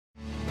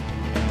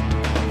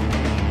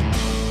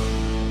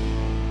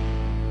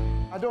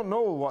don't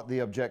know what the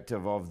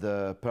objective of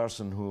the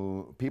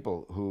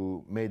people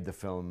who made the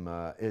film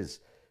is,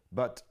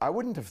 but I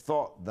wouldn't have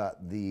thought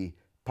that the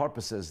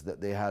purposes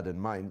that they had in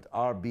mind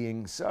are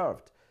being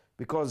served,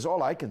 because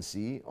all I can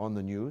see on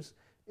the news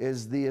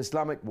is the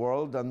Islamic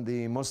world and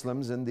the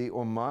Muslims in the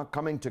Ummah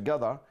coming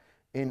together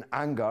in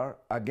anger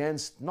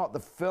against not the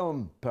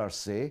film per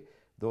se,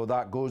 though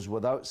that goes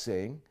without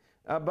saying,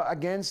 but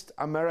against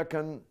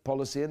American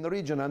policy in the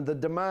region and the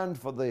demand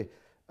for the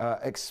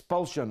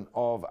expulsion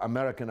of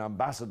American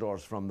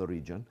ambassadors from the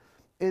region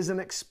is an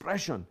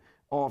expression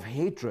of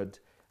hatred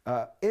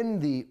in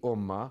the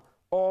Ummah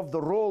of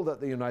the role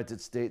that the United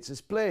States is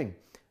playing.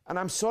 And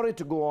I'm sorry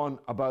to go on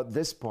about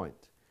this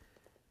point,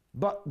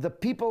 but the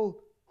people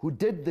who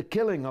did the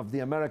killing of the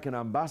American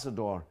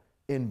ambassador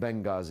in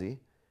Benghazi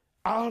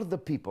are the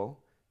people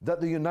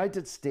that the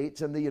United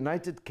States and the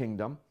United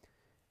Kingdom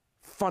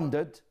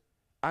funded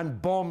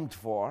and bombed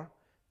for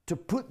to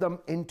put them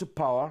into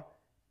power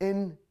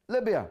in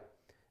Libya,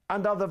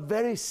 and are the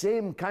very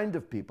same kind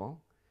of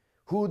people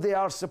who they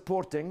are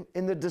supporting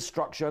in the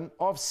destruction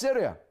of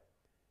Syria.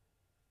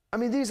 I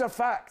mean, these are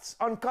facts,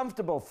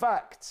 uncomfortable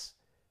facts,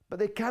 but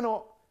they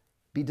cannot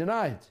be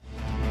denied.